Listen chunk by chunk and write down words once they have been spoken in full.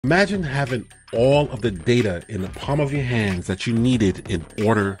Imagine having all of the data in the palm of your hands that you needed in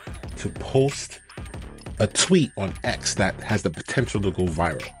order to post a tweet on X that has the potential to go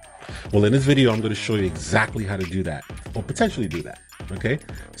viral. Well, in this video, I'm going to show you exactly how to do that, or potentially do that. Okay.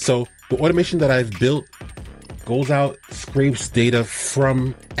 So the automation that I've built goes out, scrapes data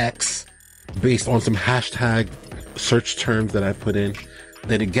from X based on some hashtag search terms that I put in.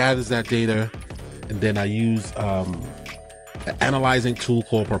 Then it gathers that data, and then I use an analyzing tool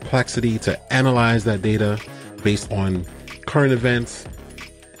called Perplexity to analyze that data based on current events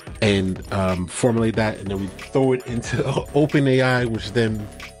and formulate that, and then we throw it into OpenAI, which then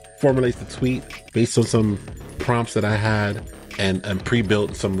formulates the tweet based on some prompts that I had and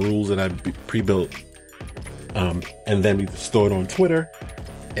pre-built, some rules that I pre-built, and then we store it on Twitter,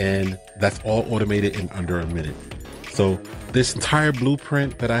 and that's all automated in under a minute. So this entire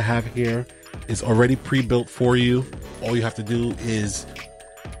blueprint that I have here is already pre-built for you. All you have to do is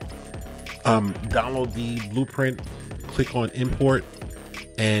download the blueprint, click on import,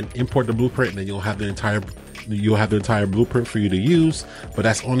 and import the blueprint, and then you'll have the entire blueprint for you to use. But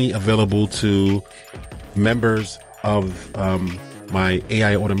that's only available to members of my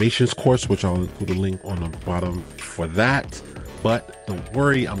AI automations course, which I'll include a link on the bottom for that. But don't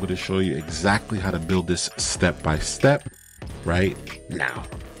worry, I'm going to show you exactly how to build this step by step right now.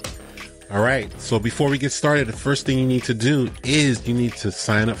 All right, so before we get started, the first thing you need to do is you need to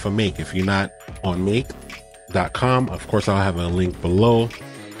sign up for Make. If you're not on make.com, of course, I'll have a link below.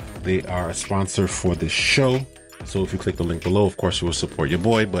 They are a sponsor for this show. So if you click the link below, of course, you will support your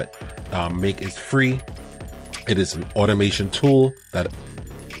boy, but Make is free. It is an automation tool that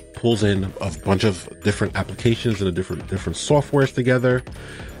pulls in a bunch of different applications and different softwares together,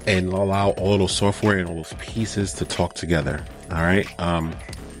 and allow all those software and all those pieces to talk together. All right.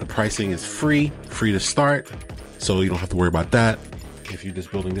 The pricing is free to start, so you don't have to worry about that. If you're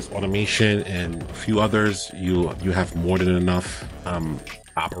just building this automation and a few others, you have more than enough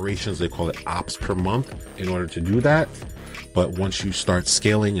operations. They call it ops per month in order to do that. But once you start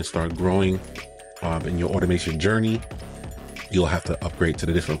scaling and start growing in your automation journey, you'll have to upgrade to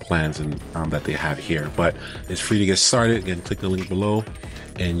the different plans and that they have here. But it's free to get started. Again, click the link below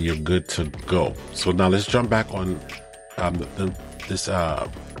and you're good to go. So now let's jump back on this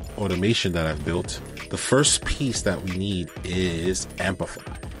automation that I've built. The first piece that we need is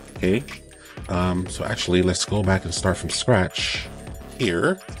Apify. Okay. So actually, let's go back and start from scratch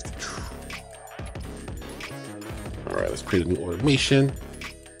here. All right, let's create a new automation.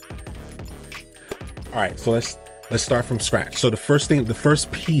 All right, so let's start from scratch. So the first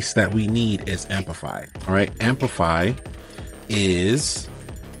piece that we need is Apify. All right, Apify is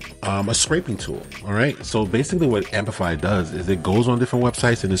a scraping tool. All right, so basically what Apify does is it goes on different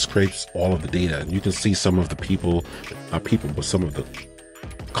websites and it scrapes all of the data. And you can see some of the but some of the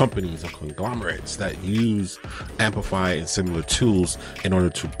companies or conglomerates that use Apify and similar tools in order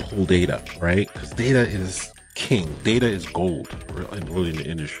to pull data, right? Because data is king. Data is gold, really, in the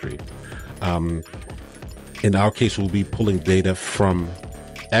industry. In our case, we'll be pulling data from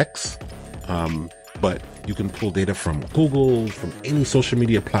X, but you can pull data from Google, from any social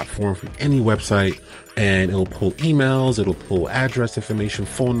media platform, from any website, and it'll pull emails, it'll pull address information,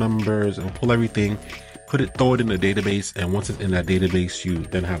 phone numbers, it'll pull everything, throw it in a database. And once it's in that database, you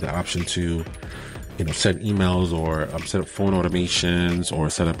then have the option to, send emails or set up phone automations or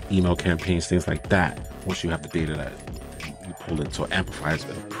set up email campaigns, things like that. Once you have the data that you pulled in. So Apify is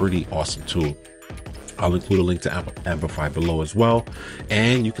a pretty awesome tool. I'll include a link to Apify below as well.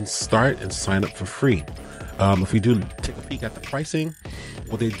 And you can start and sign up for free. If we do take a peek at the pricing,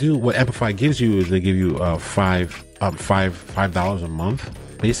 what Apify gives you is they give you $5 a month,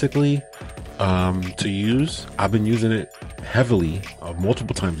 basically, to use. I've been using it heavily,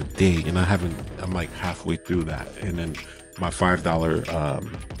 multiple times a day, and I'm like halfway through that. And then my $5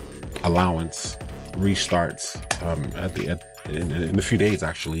 allowance restarts in a few days,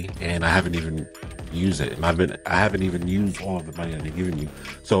 actually, and I haven't even used it. And I haven't even used all of the money that they're giving you.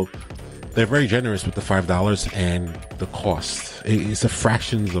 So they're very generous with the $5 and the cost. It's a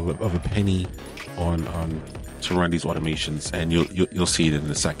fractions of a penny on to run these automations, and you'll see it in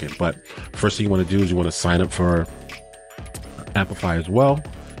a second. But first thing you want to do is you want to sign up for Apify as well.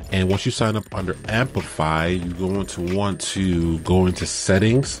 And once you sign up under Apify, you're going to want to go into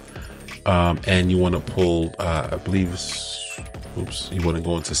settings, and you want to pull, you want to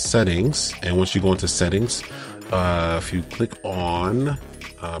go into settings. And once you go into settings, if you click on,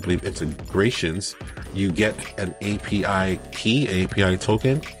 I believe integrations, you get an API key, API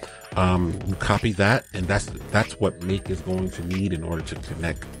token. You copy that, and that's what Make is going to need in order to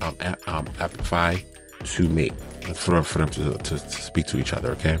connect Apify to make for them to speak to each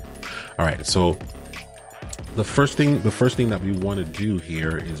other. Okay. All right. So the first thing that we want to do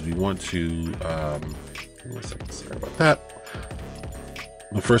here is we want to, one second, sorry about that.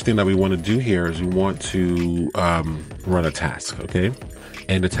 The first thing that we want to do here is we want to run a task, okay?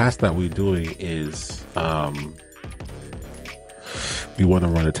 And the task that we're doing is we want to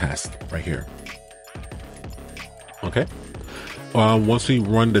run a task right here, okay? Once we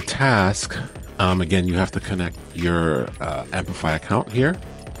run the task, again, you have to connect your Apify account here.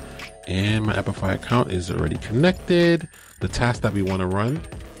 And my Apify account is already connected. The task that we want to run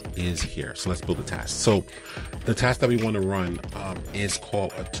is here. So let's build a task. So the task that we want to run is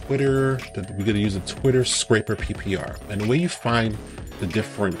called a Twitter. We're going to use a Twitter scraper PPR. And the way you find the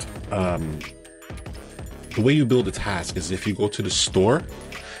different, the way you build a task is if you go to the store,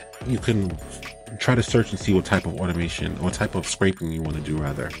 you can try to search and see what type of automation, what type of scraping you want to do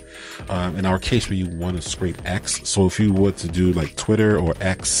rather. In our case, we want to scrape X. So if you were to do like Twitter or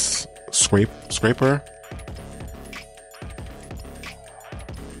X scraper,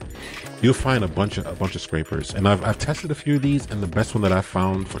 you'll find a bunch of scrapers, and I've tested a few of these, and the best one that I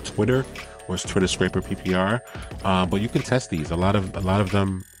found for Twitter was Twitter Scraper PPR. But you can test these. A lot of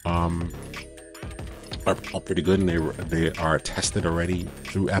them are pretty good, and they are tested already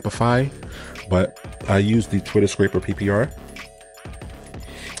through Apify. But I use the Twitter Scraper PPR,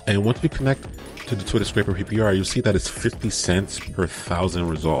 and once we connect to the Twitter Scraper PPR, you'll see that it's 50 cents per 1,000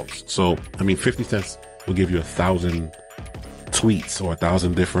 results. So I mean, 50 cents will give you 1,000 tweets or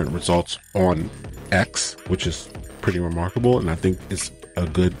 1,000 different results on X, which is pretty remarkable, and I think it's a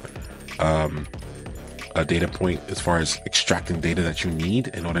good a data point as far as extracting data that you need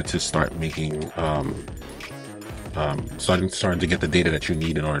in order to start making starting to get the data that you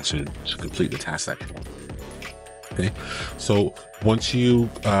need in order to complete the task that you want. Okay, so once you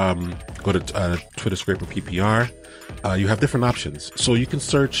go to Twitter Scraper PPR, you have different options. So you can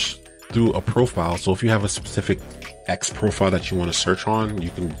search through a profile. So if you have a specific X profile that you want to search on, you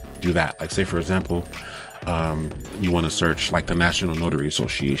can do that. Like say for example, you want to search like the National Notary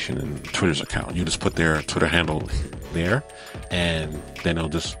Association and Twitter's account. You just put their Twitter handle there, and then it'll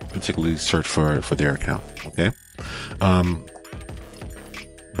just particularly search for their account. Okay.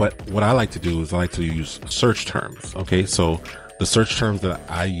 But what I like to do is I like to use search terms. Okay. So the search terms that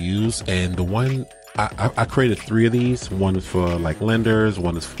I use, and the one I created 3 of these. One is for like lenders,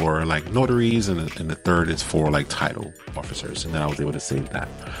 one is for like notaries, and the third is for like title officers. And then I was able to save that.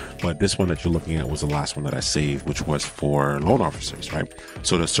 But this one that you're looking at was the last one that I saved, which was for loan officers, right?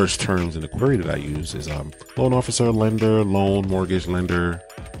 So the search terms in the query that I use is loan officer, lender, loan, mortgage lender.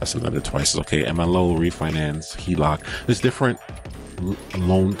 That's another twice. Okay, MLO, refinance, HELOC. There's different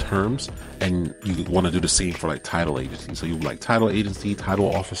loan terms, and you want to do the same for like title agency. So you like title agency,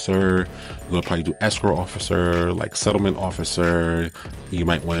 title officer, you'll probably do escrow officer, like settlement officer. You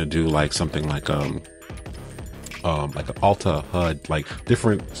might want to do like something like an Alta HUD, like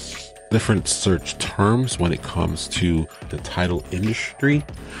different search terms when it comes to the title industry.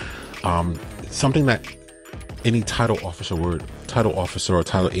 Something that any title officer or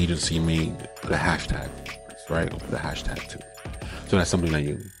title agency may put a hashtag, right? Put a hashtag too. So that's something that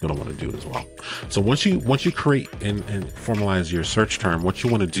you're going to want to do as well. So once you create and formalize your search term, what you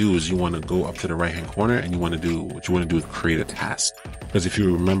want to do is you want to go up to the right hand corner, and what you want to do is create a task. Because if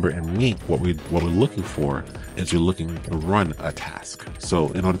you remember in Make, what we're looking for is you're looking to run a task. So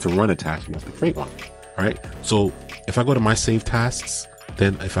in order to run a task, you have to create one. All right. So if I go to my save tasks,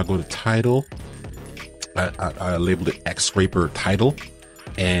 then if I go to title, I labeled it X Scraper title.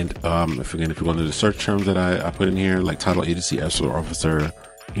 And if you go into the search terms that I put in here, like title agency, escrow officer,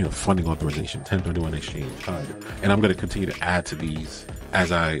 funding authorization, 1031 exchange, and I'm going to continue to add to these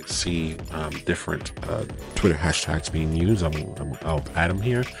as I see different Twitter hashtags being used. I'll add them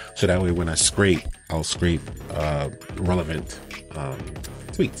here, so that way when I scrape, I'll scrape relevant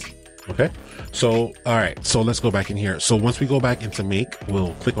tweets. Okay. So, all right. So let's go back in here. So once we go back into Make,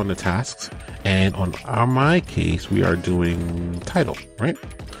 we'll click on the tasks, and on my case, we are doing title, right?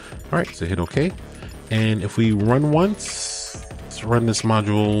 All right. So hit OK. And if we run once, let's run this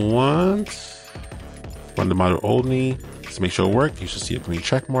module once, run the module only. Let's make sure it works. You should see a green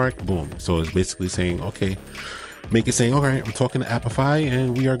check mark. Boom. So it's basically saying, okay, Make it saying, all right, I'm talking to Apify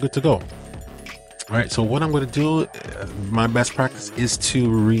and we are good to go. All right, so what I'm going to do, my best practice is to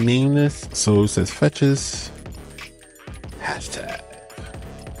rename this. So it says fetches, hashtag,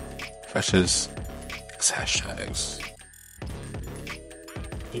 fetches, hashtags.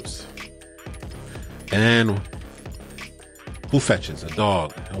 Oops. And who fetches? A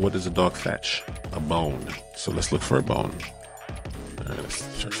dog. And what does a dog fetch? A bone. So let's look for a bone. All right, let's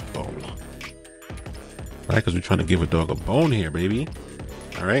search for bone. right? Because we're trying to give a dog a bone here, baby.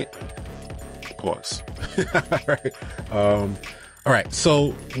 All right. Pause. All right. All right.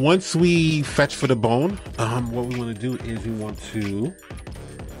 So once we fetch for the bone, what we want to do is we want to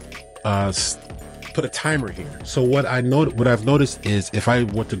put a timer here. So what I've noticed is if I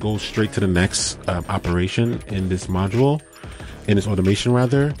want to go straight to the next operation in this module, in this automation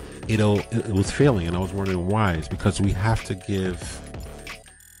rather, it was failing, and I was wondering why. It's because we have to give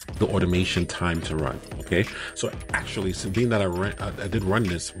the automation time to run. Okay, so actually, so being that I did run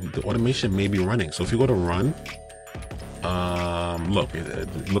this, the automation may be running. So if you go to run, look,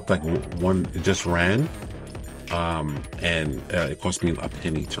 it looked like it just ran, and it cost me a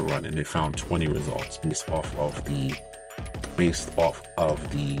penny to run, and they found 20 results based off of the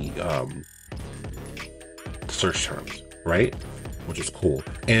search terms, right? Which is cool.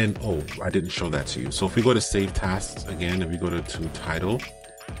 And oh, I didn't show that to you. So if we go to save tasks again, if we go to title,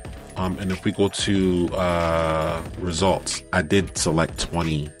 and if we go to results, I did select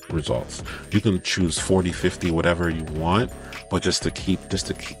 20 results. You can choose 40, 50, whatever you want, but just to keep the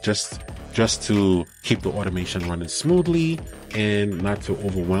automation running smoothly and not to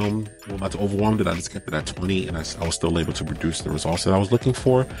overwhelm it, I just kept it at 20, and I was still able to produce the results that I was looking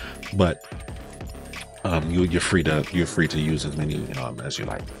for. But you're free to use as many as you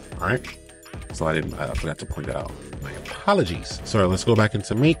like. All right. So I forgot to point that out. My apologies. So let's go back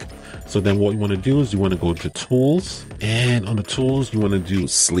into Make. So then what you want to do is you want to go to Tools, and on the Tools you want to do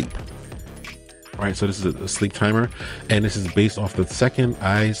Sleep. All right. So this is a sleep timer, and this is based off the second.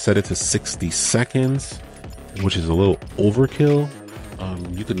 I set it to 60 seconds, which is a little overkill.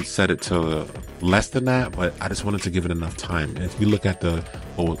 You can set it to less than that, but I just wanted to give it enough time. And if you look at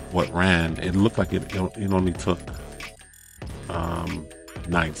what ran, it looked like it only took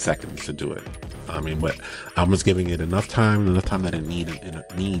 9 seconds to do it. I mean, but I'm just giving it enough time that it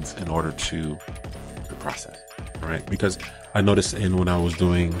needs in order to process. All right, because I noticed when I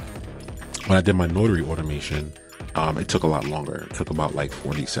did my notary automation, it took a lot longer. It took about like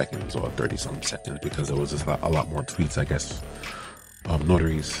 40 seconds or 30 some seconds because there was just a lot more tweets, I guess.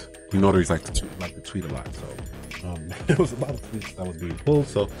 Notaries like to tweet a lot, so there was a lot of tweets that was being pulled.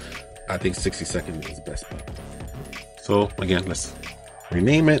 So I think 60 seconds is the best bet. So again, let's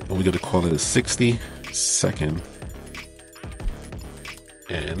rename it, and we're going to call it a 60-second,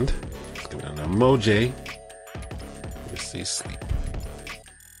 and let's give it an emoji. Let's say sleep.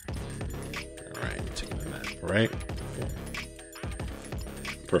 All right, taking a nap. All right,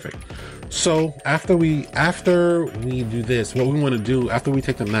 perfect. So after we do this, what we want to do after we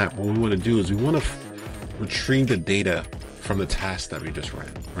take the nap, what we want to do is we want to retrieve the data from the task that we just ran,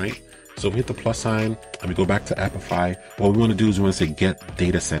 right? So if we hit the plus sign and we go back to Apify, what we want to do is we want to say get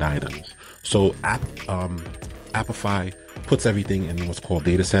data set items. So Apify puts everything in what's called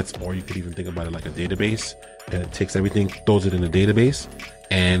data sets, or you could even think about it like a database, and it takes everything, throws it in a database.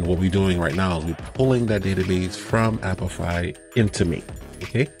 And what we're doing right now is we're pulling that database from Apify into me.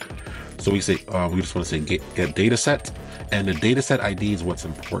 Okay. So we say, we just want to say get data set, and the data set ID is what's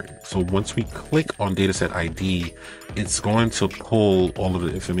important. So once we click on data set ID, it's going to pull all of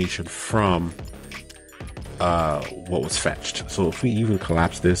the information from what was fetched. So if we even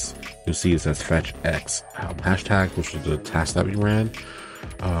collapse this, you'll see it says fetch X hashtag, which is the task that we ran.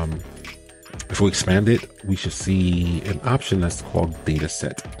 If we expand it, we should see an option that's called data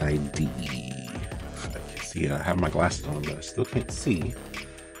set ID. If I can see, I have my glasses on, but I still can't see.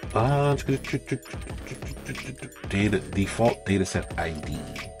 Default dataset ID.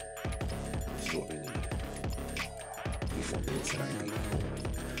 That's what we need. Default dataset ID.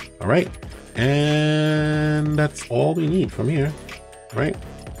 All right, and that's all we need from here, right?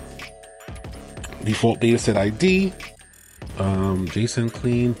 Default dataset ID. JSON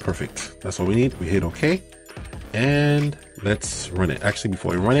clean, perfect. That's all we need. We hit OK, and let's run it. Actually,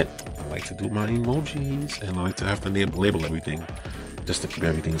 before we run it, I like to do my emojis, and I like to have to label everything, just to keep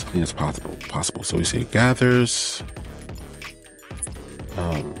everything as clean as possible. So we say gathers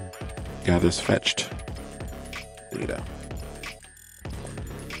fetched data.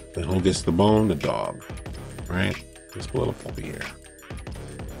 Then who gets the bone? The dog, right? Let's put a little puppy here.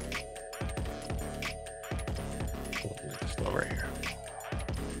 This dog right here.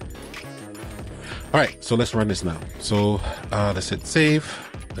 All right, so let's run this now. So let's hit save.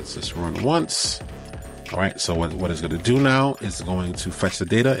 Let's just run once. All right, so what it's going to do now is going to fetch the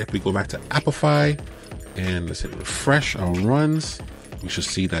data. If we go back to Apify and let's hit refresh our runs, we should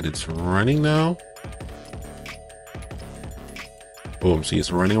see that it's running now. Boom, see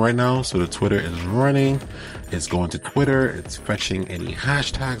it's running right now. So the Twitter is running. It's going to Twitter. It's fetching any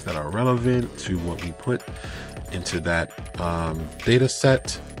hashtags that are relevant to what we put into that data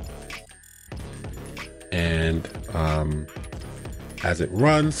set. And As it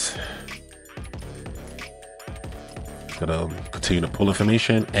runs, it's gonna continue to pull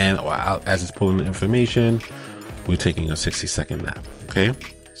information, and as it's pulling the information, we're taking a 60-second nap. Okay,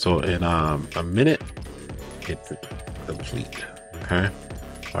 so in a minute, it's complete. Okay,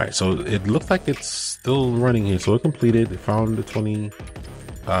 all right. So it looks like it's still running here. So it completed. It found the 20.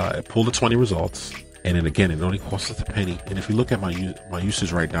 It pulled the 20 results, and then again, it only costs us a penny. And if you look at my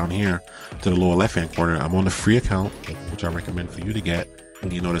usage right down here to the lower left hand corner, I'm on the free account, which I recommend for you to get.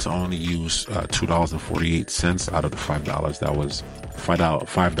 And you notice I only use $2.48 out of the $5. That was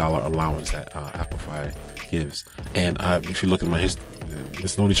 $5 allowance that Apify gives. And if you look at my history,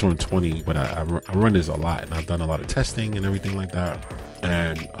 it's only showing 20, but I run this a lot, and I've done a lot of testing and everything like that.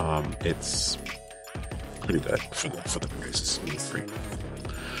 And it's pretty good for the prices. It's free.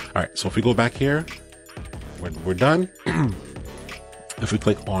 All right, so if we go back here, we're done. If we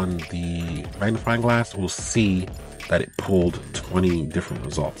click on the magnifying glass, we'll see that it pulled 20 different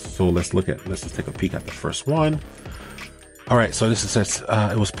results. So let's just take a peek at the first one. All right, so this says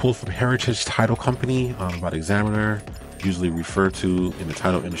it was pulled from Heritage Title Company, about examiner, usually referred to in the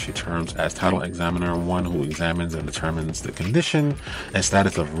title industry terms as title examiner, one who examines and determines the condition and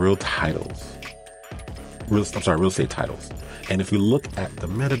status of real estate titles. And if we look at the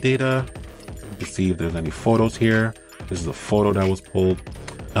metadata, you can see if there's any photos here. This is a photo that was pulled.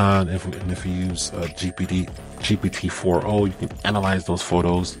 If you use GPT 4.0, you can analyze those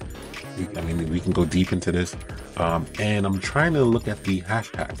photos. I mean, we can go deep into this. And I'm trying to look at the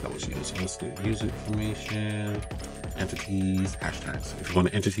hashtags that was used. So let's do user information, entities, hashtags. If you go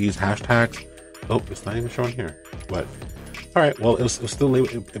to entities, hashtags, oh, it's not even showing here. But all right, well, it was still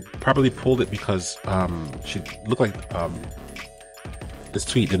it probably pulled it because she looked like this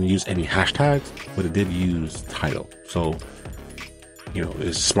tweet didn't use any hashtags, but it did use title. So you know,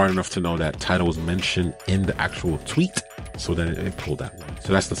 is smart enough to know that title was mentioned in the actual tweet, so then it pulled that one.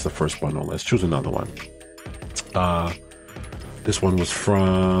 So that's just the first bundle. Let's choose another one. This one was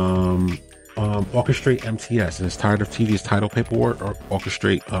from Orchestrate MTS. It's tired of tedious title paperwork. Or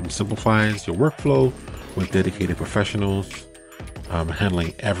Orchestrate simplifies your workflow with dedicated professionals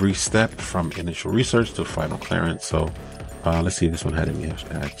handling every step from initial research to final clearance. So let's see if this one had any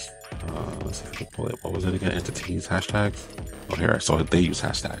hashtags. Let's see if I can pull it. What was it again? Entities, hashtags. Oh, here. So they use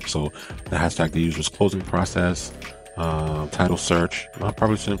hashtags. So the hashtag they used was closing process, title search. I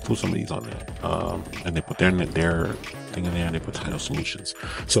probably should include some of these on there. And they put their thing in there, and they put title solutions.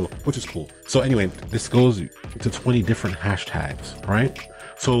 So, which is cool. So anyway, this goes to 20 different hashtags, right?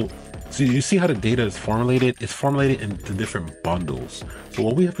 So you see how the data is formulated? It's formulated into different bundles. So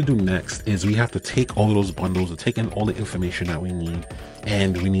what we have to do next is we have to take all of those bundles and take in all the information that we need,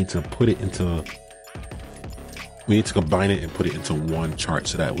 and we need to combine it and put it into one chart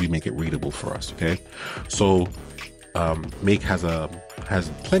so that we make it readable for us. Okay. So Make has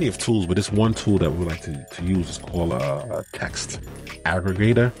plenty of tools, but this one tool that we like to use is called a text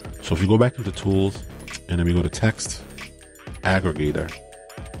aggregator. So if you go back into tools and then we go to text aggregator,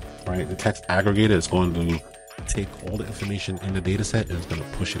 right? The text aggregator is going to take all the information in the data set and it's going to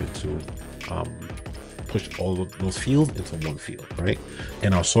push it into push all of those fields into one field, right?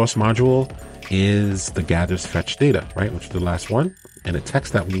 And our source module is the gathers fetch data, right? Which is the last one. And the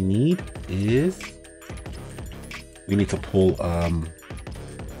text that we need is, we need to pull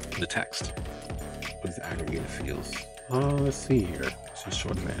the text. What is the aggregated fields? Let's see here. This is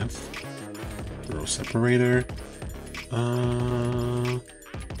short advanced. Row separator.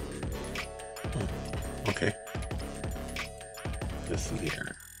 Okay. Let's see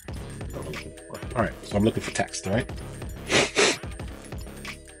here. What I'm looking for. All right, so I'm looking for text, all right?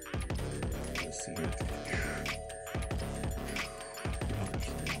 Let's see here.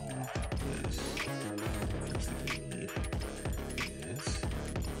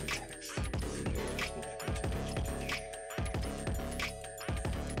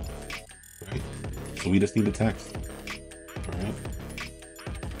 So we just need the text. All right.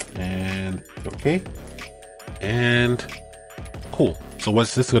 And okay. And cool. So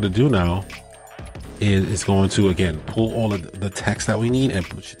what's this going to do now is it's going to, again, pull all of the text that we need and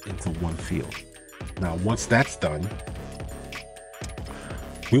push it into one field. Now, once that's done,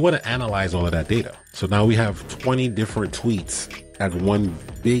 we want to analyze all of that data. So now we have 20 different tweets as one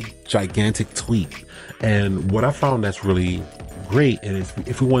big, gigantic tweet. And what I found that's really great is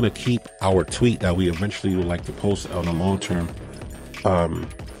if we want to keep our tweet that we eventually would like to post on the long term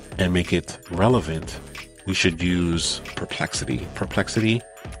and make it relevant, we should use Perplexity. Perplexity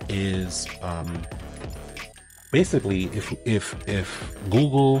is basically if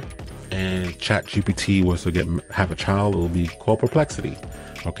Google and ChatGPT was to have a child, it will be called Perplexity.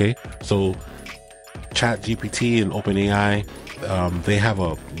 Okay, so ChatGPT and OpenAI, they have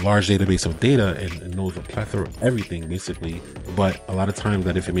a large database of data and knows a plethora of everything basically, but a lot of times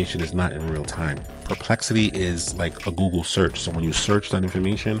that information is not in real time. Perplexity is like a Google search. So when you search that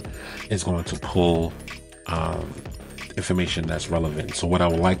information, it's going to pull information that's relevant. So what I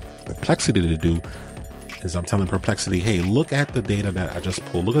would like Perplexity to do is I'm telling Perplexity, hey, look at the data that I just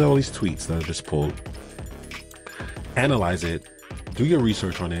pulled. Look at all these tweets that I just pulled. Analyze it. Do your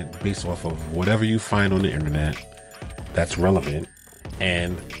research on it based off of whatever you find on the internet that's relevant,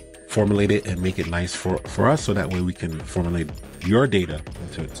 and formulate it and make it nice for us, so that way we can formulate your data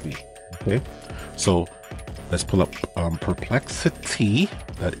into a tweet. Okay, so let's pull up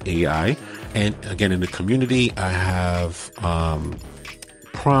Perplexity.ai, and again, in the community I have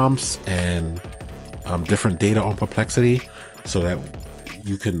prompts and different data on Perplexity, so that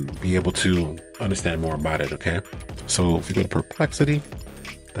you can be able to understand more about it. Okay, so if you go to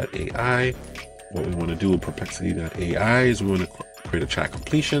Perplexity.ai, what we want to do with Perplexity.ai is we want to create a chat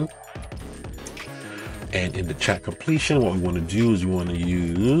completion. And in the chat completion, what we want to do is we want to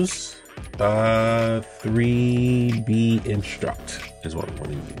use 3B instruct is what we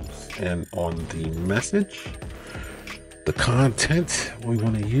want to use. And on the message, the content we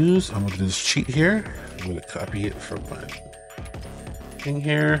want to use, I'm going to do this cheat here. I'm going to copy it from my thing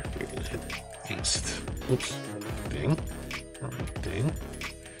here. Hit paste. Oops. Wrong thing.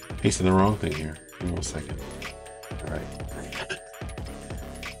 Pasting the wrong thing here. Give me 1 second. All right.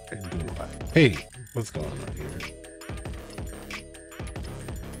 Hey, what's going on here?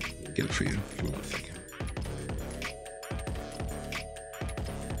 Get it for you. Give me 1 second.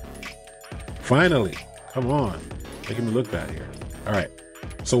 Finally, come on, making me look bad here. All right.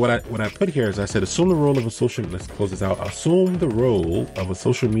 So what I put here is I said, assume the role of a social. Let's close this out. Assume the role of a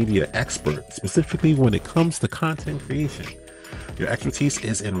social media expert, specifically when it comes to content creation. Your expertise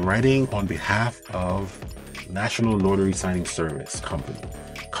is in writing on behalf of National Notary Signing Service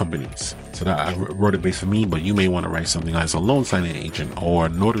companies. So that I wrote it based for me, but you may want to write something as a loan signing agent or a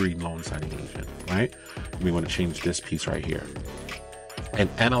notary loan signing agent, right? You may want to change this piece right here. And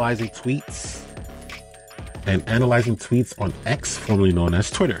analyzing tweets on X, formerly known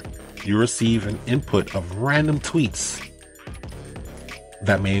as Twitter. You receive an input of random tweets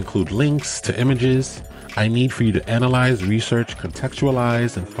that may include links to images. I need for you to analyze, research,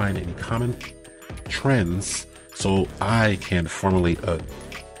 contextualize, and find any common trends so I can formulate a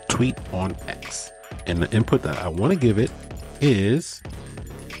tweet on X. And the input that I want to give it is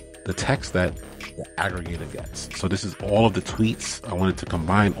the text that the aggregator gets. So this is all of the tweets. I wanted to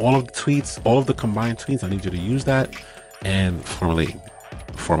combine all of the tweets, all of the combined tweets. I need you to use that and formulate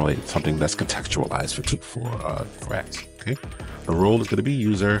something that's contextualized for X. Okay. The role is going to be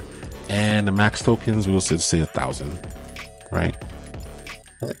user, and the max tokens we will say 1,000. Right.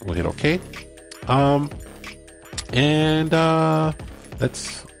 We'll hit OK.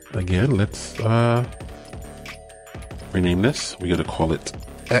 Let's rename this. We're going to call it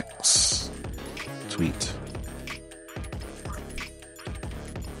X tweet.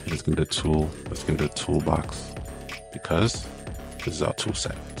 Let's give it a tool. Let's give it a toolbox because this is our tool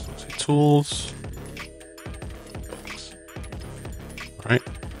set. So let's say tools. Box. All right.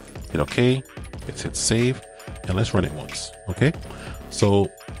 Hit OK. Let's hit save and let's run it once. Okay. So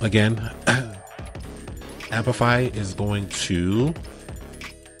again, Apify is going to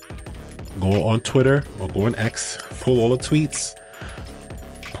go on Twitter or go on X, pull all the tweets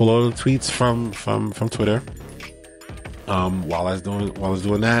from Twitter. While I was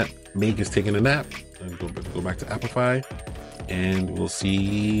doing that, Meg is taking a nap. And go back to Apify, and we'll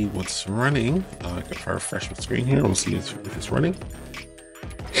see what's running. I can refresh my screen here. We'll see if it's running.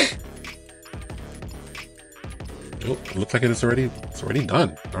 Oh, it looks like it's already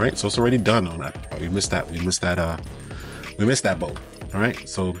done. All right, so it's already done on that. We missed that boat. All right,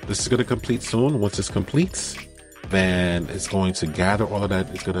 so this is going to complete soon. Once this completes, then it's going to gather all of that.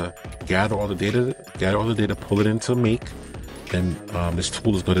 It's going to gather all the data, pull it into Make. Then this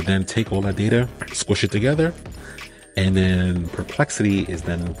tool is going to then take all that data, squish it together, and then Perplexity is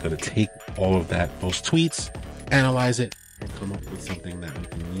then going to take all of those tweets, analyze it, and come up with something that we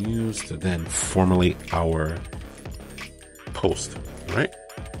can use to then formulate our post. All right,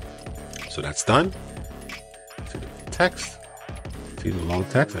 so that's done. See the text. See the long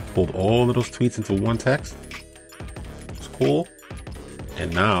text. I pulled all of those tweets into one text. It's cool.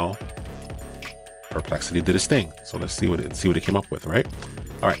 And now Perplexity did its thing. So let's see what it came up with, right?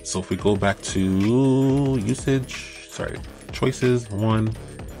 All right. So if we go back to choices,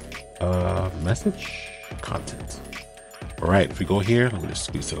 message, content. All right. If we go here, let me just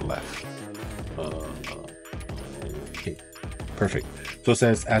squeeze to the left. Okay, perfect. So it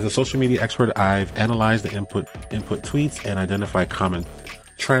says, as a social media expert, I've analyzed the input tweets and identified common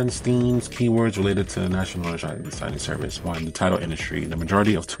trends, themes, keywords related to the National Notary Signing Service. One, the title industry. The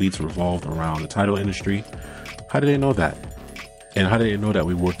majority of tweets revolved around the title industry. How did they know that? And how did they know that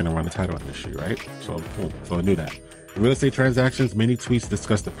we were working around the title industry, right? So I knew that. Real estate transactions, many tweets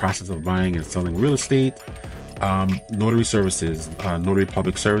discuss the process of buying and selling real estate. Notary services, notary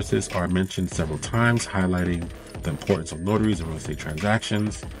public services are mentioned several times, highlighting the importance of notaries and real estate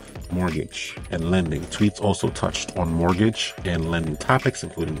transactions. Mortgage and lending. Tweets also touched on mortgage and lending topics,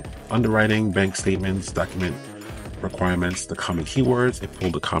 including underwriting, bank statements, document requirements, the common keywords. It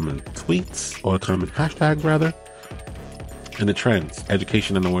pulled the common tweets, or common hashtags rather. And the trends,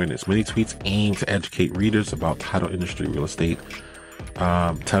 education and awareness. Many tweets aim to educate readers about title industry real estate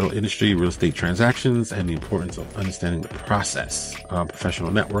transactions, and the importance of understanding the process.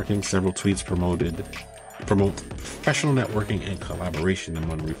 Professional networking. Several tweets promote professional networking and collaboration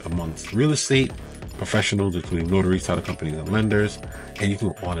amongst real estate professionals, including notaries, title companies, and lenders. And you can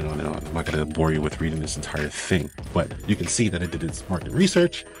go on and on and on. I'm not going to bore you with reading this entire thing, but you can see that it did its market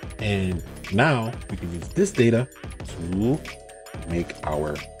research, and now we can use this data to make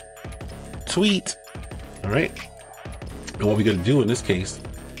our tweet. All right. And what we're going to do in this case,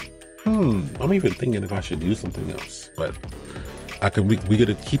 I'm even thinking if I should do something else, but we're going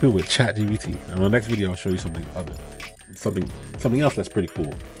to keep it with ChatGPT. In the next video, I'll show you something else that's pretty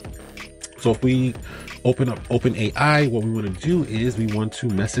cool. So if we open up OpenAI, what we want to do is we want to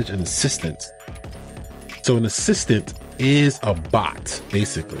message an assistant. So an assistant is a bot,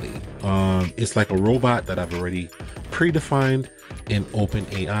 basically. It's like a robot that I've already predefined in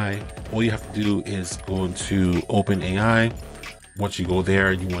OpenAI. All you have to do is go into OpenAI. Once you go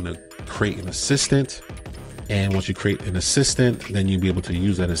there, you want to create an assistant. And once you create an assistant, then you'll be able to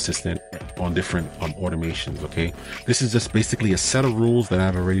use that assistant on different automations. Okay, this is just basically a set of rules that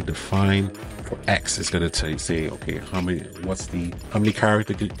I've already defined for X. It's going to say, okay, how many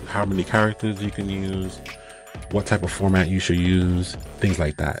characters you can use, what type of format you should use, things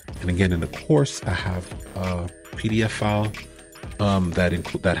like that. And again, in the course, I have a PDF file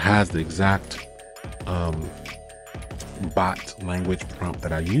that has the exact bot language prompt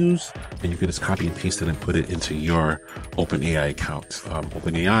that I use, and you can just copy and paste it and put it into your OpenAI account.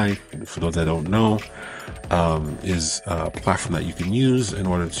 OpenAI, for those that don't know, is a platform that you can use in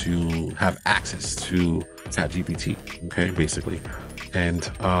order to have access to ChatGPT. Okay, basically, and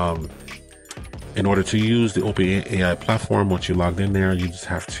in order to use the OpenAI platform, once you're logged in there, you just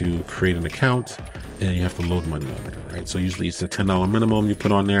have to create an account and you have to load money on there, right? So usually it's a $10 minimum you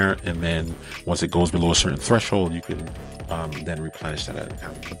put on there, and then once it goes below a certain threshold, you can then replenish that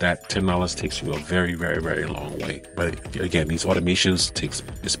account. But that $10 takes you a very, very, very long way. But again, these automations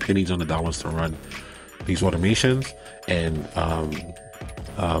it's pennies on the dollars to run these automations, and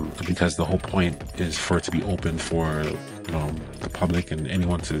because the whole point is for it to be open for the public and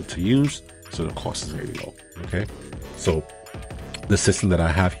anyone to use, so the cost is very low. Okay, so the system that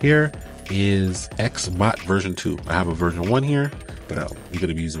I have here is XBot version 2. I have a version 1 here, but I'm going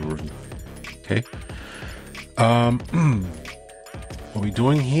to be using version 2. Okay. What we're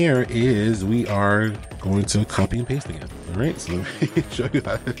doing here is we are going to copy and paste again. All right. So let me show you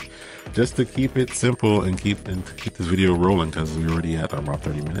that, just to keep it simple and keep this video rolling, because we're already at about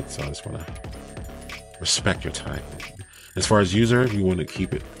 30 minutes. So I just want to respect your time. As far as user, you want to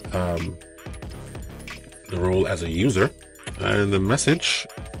keep it the role as a user, and the message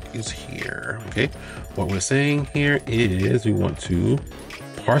is here. Okay, what we're saying here is we want to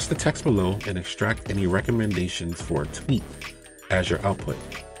parse the text below and extract any recommendations for a tweet as your output.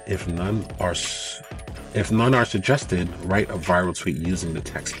 If none are suggested, write a viral tweet using the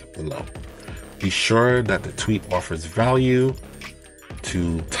text below. Be sure that the tweet offers value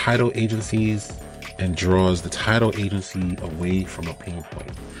to title agencies and draws the title agency away from a pain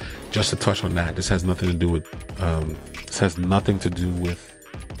point. Just to touch on that, this has nothing to do with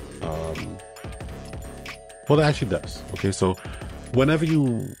well, it actually does. Okay, so whenever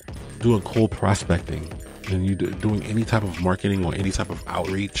you do a cold prospecting and you doing any type of marketing or any type of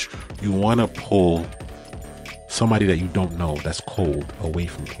outreach, you want to pull somebody that you don't know that's cold away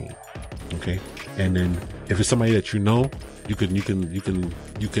from pain. Okay, and then if it's somebody that you know, you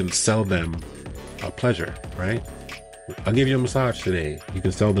can sell them a pleasure, right? I'll give you a massage today. You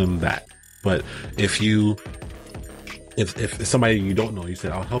can sell them that. But if it's somebody you don't know, you say,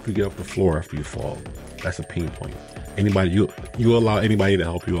 I'll help you get off the floor after you fall. That's a pain point. Anybody, you allow anybody to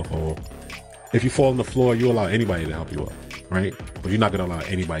help you up, or if you fall on the floor, you allow anybody to help you up, right? But you're not going to allow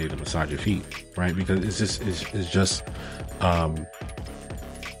anybody to massage your feet, right? Because it's just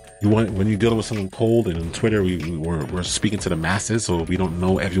when you're dealing with someone cold, and on Twitter, we're speaking to the masses, so we don't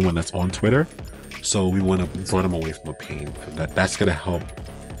know everyone that's on Twitter. So we want to run them away from the pain. That's going to help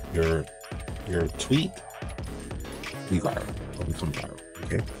your tweet be viral or become viral.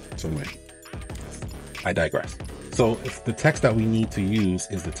 Okay. So anyway, I digress. So if the text that we need to use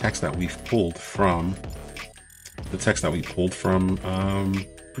is the text that we've pulled from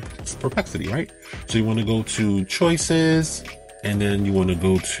Perplexity, right? So you want to go to choices, and then you want to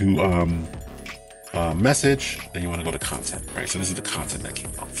go to message, and you want to go to content, right? So this is the content that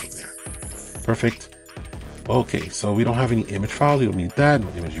came out from there. Perfect. Okay, so we don't have any image files. We don't need that. No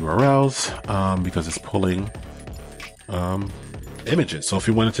image URLs because it's pulling images. So if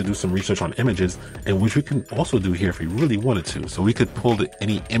you wanted to do some research on images, and which we can also do here if we really wanted to, so we could pull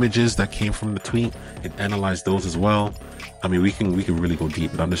any images that came from the tweet and analyze those as well. I mean, we can really go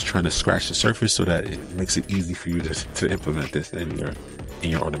deep, but I'm just trying to scratch the surface so that it makes it easy for you to implement this in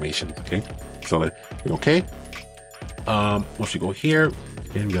your automation. Okay, so okay. Once you go here,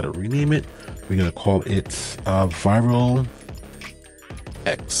 again, we gotta rename it. We're gonna call it Viral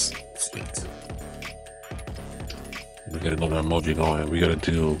X Tweet. We got another emoji going.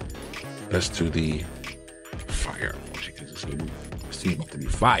 Let's do the fire emoji because it's about to be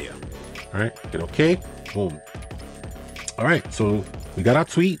fire. All right, hit okay. Boom. All right, so we got our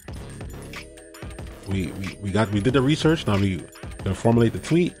tweet. We did the research. Now we're gonna formulate the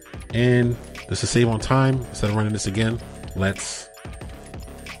tweet, and this is save on time. Instead of running this again, let's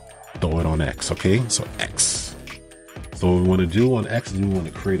throw it on X. Okay, so X. So what we want to do on X is we want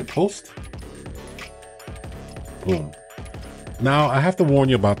to create a post. Boom. Now I have to warn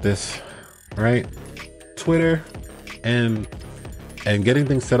you about this, right? Twitter and getting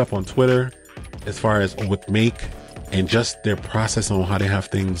things set up on Twitter, as far as with Make and just their process on how they have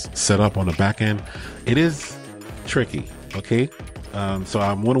things set up on the back end, it is tricky. Okay, so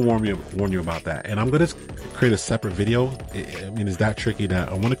I'm going to warn you about that, and I'm going to create a separate video. I mean, it's that tricky that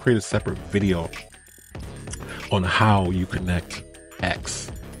I want to create a separate video on how you connect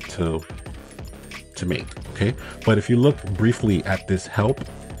X to Make. Okay, but if you look briefly at this help,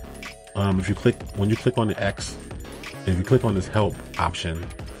 when you click on the X, if you click on this help option,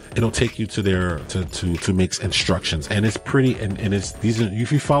 it'll take you to their to Make's instructions, and it's pretty and it's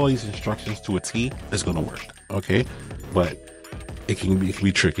if you follow these instructions to a T, it's gonna work. Okay, but it can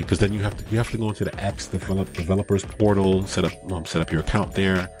be tricky because then you have to go into the X developers portal, set up your account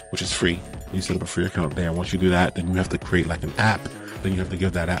there, which is free. You set up a free account there. Once you do that, then you have to create like an app. Then you have to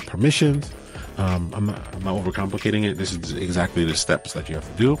give that app permissions. I'm not overcomplicating it. This is exactly the steps that you have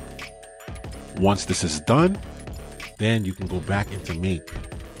to do. Once this is done, then you can go back into Make.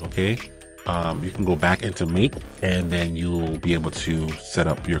 Okay, you can go back into Make, and then you'll be able to set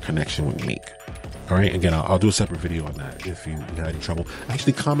up your connection with Make. All right, again, I'll do a separate video on that if you had any trouble.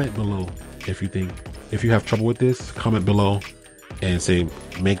 Actually, comment below if you have trouble with this. Comment below and say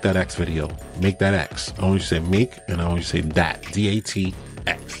make that X video. Make that X. I want you to say make, and I want you to say that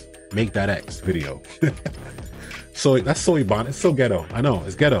DATX. Make that X video. So that's so Ebon. It's so ghetto. I know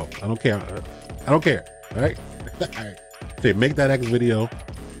it's ghetto. I don't care. I don't care. All right. All right. Say make that X video.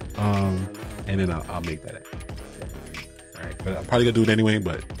 And then I'll make that X. All right. But I'm probably gonna do it anyway.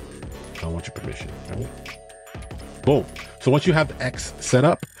 But I want your permission. All right? Boom. So once you have the X set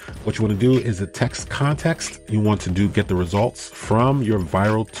up, what you want to do is the text context. You want to get the results from your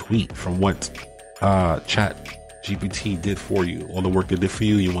viral tweet, from what ChatGPT did for you, all the work it did for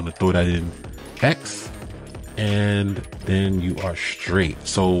you. You want to throw that in X, and then you are straight.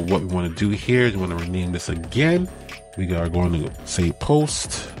 So what we want to do here is we want to rename this again. We are going to say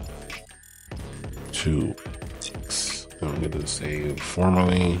post to text. I'm going to say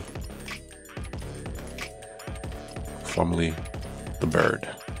formerly the bird.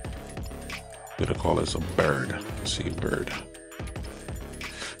 I'm going to call this a bird. Let's see, bird.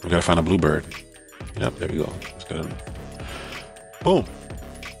 We got to find a blue bird. Yep, there we go. It's good. Boom.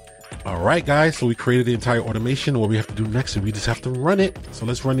 All right, guys. So we created the entire automation. What we have to do next is we just have to run it. So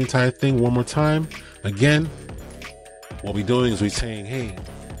let's run the entire thing one more time. Again, what we're doing is we're saying, hey,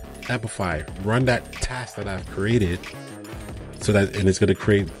 Apify, run that task that I've created, so that, and it's going to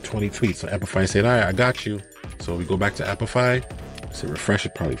create 20 tweets. So Apify said, all right, I got you. So we go back to Apify. Say refresh.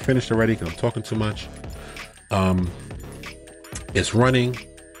 It probably finished already because I'm talking too much. It's running.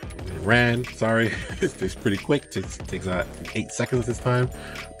 It ran. Sorry, it's pretty quick. It takes 8 seconds this time.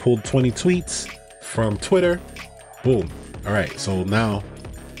 Pulled 20 tweets from Twitter. Boom. All right. So now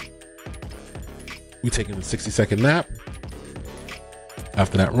we're taking a 60-second nap.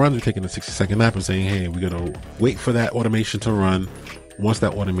 After that runs, we're taking a 60-second nap and saying, hey, we're going to wait for that automation to run. Once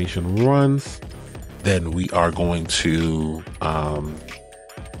that automation runs, then we are going to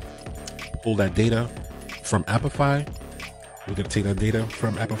pull that data from Apify. We're gonna take that data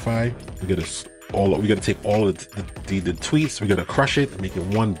from Apify. We gotta take all of the tweets. We're gonna crush it and make it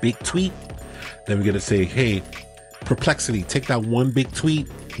one big tweet. Then we're gonna say, hey, Perplexity, take that one big tweet,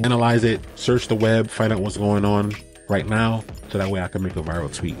 analyze it, search the web, find out what's going on right now, so that way I can make a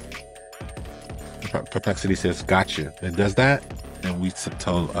viral tweet. Perplexity says, gotcha. It does that, and we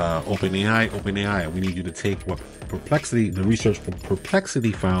tell OpenAI, we need you to take what Perplexity, the research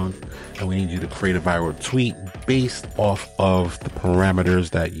Perplexity found, and we need you to create a viral tweet based off of the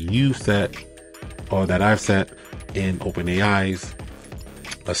parameters that you set, or that I've set in OpenAI's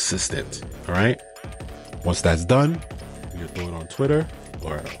assistant. All right. Once that's done, we can throw it on Twitter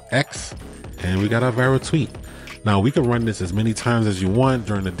or X, and we got a viral tweet. Now, we can run this as many times as you want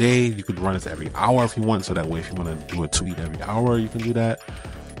during the day. You could run this every hour if you want. So that way, if you want to do a tweet every hour, you can do that.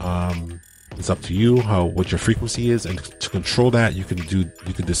 It's up to you what your frequency is, and to control that, you could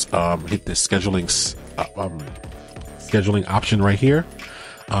just hit the scheduling option right here.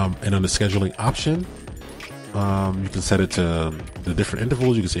 And on the scheduling option, you can set it to the different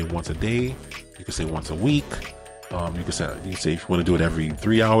intervals. You can say once a day. You can say once a week. You can say if you want to do it every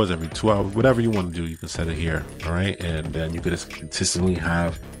 3 hours, every 2 hours, whatever you want to do, you can set it here. All right. And then you could just consistently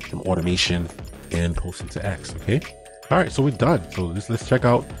have some automation and post it to X. Okay. All right. So we're done. So let's check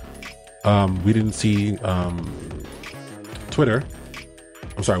out. We didn't see Twitter.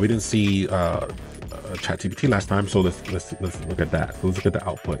 I'm sorry. We didn't see ChatGPT last time. So let's look at that. So let's look at the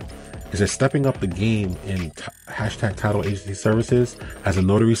output. It says, stepping up the game in hashtag title agency services. As a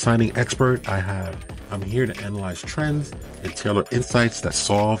notary signing expert, I'm here to analyze trends and tailor insights that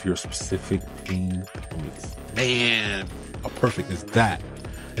solve your specific pain points. Man, how perfect is that?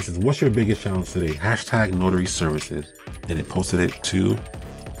 It says, what's your biggest challenge today? Hashtag notary services. And it posted it to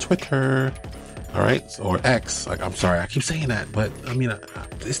Twitter. All right. Or X. Like, I'm sorry, I keep saying that, but I mean,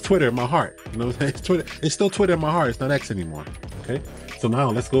 it's Twitter in my heart. You know what I'm saying? It's Twitter. It's still Twitter in my heart. It's not X anymore. Okay. So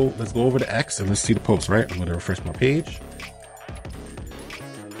now let's go over to X and let's see the post, right? I'm going to refresh my page.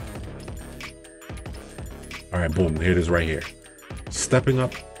 All right, boom, here it is right here. Stepping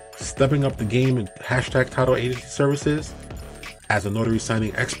up the game in hashtag title agency services. As a notary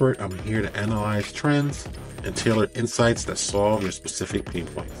signing expert, I'm here to analyze trends and tailor insights that solve your specific pain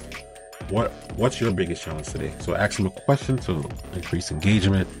points. What's your biggest challenge today? So ask them a question to increase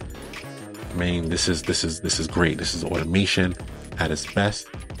engagement. I mean, this is great. This is automation at its best.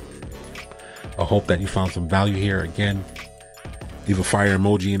 I hope that you found some value here. Again, leave a fire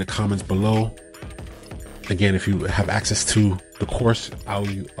emoji in the comments below. Again, if you have access to the course, I'll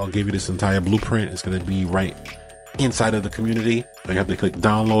give you this entire blueprint. It's going to be right inside of the community. You have to click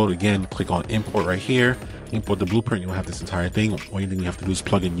download. Again, click on import right here. Import the blueprint. You'll have this entire thing. Only thing you have to do is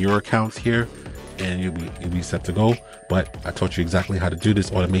plug in your accounts here, and you'll be set to go. But I taught you exactly how to do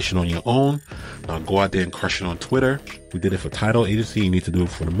this automation on your own. Now go out there and crush it on Twitter. We did it for title agency. You need to do it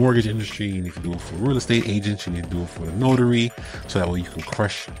for the mortgage industry. You need to do it for real estate agents. You need to do it for the notary, so that way you can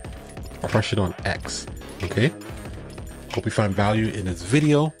crush it on X. Okay. Hope you find value in this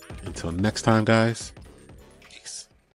video. Until next time, guys.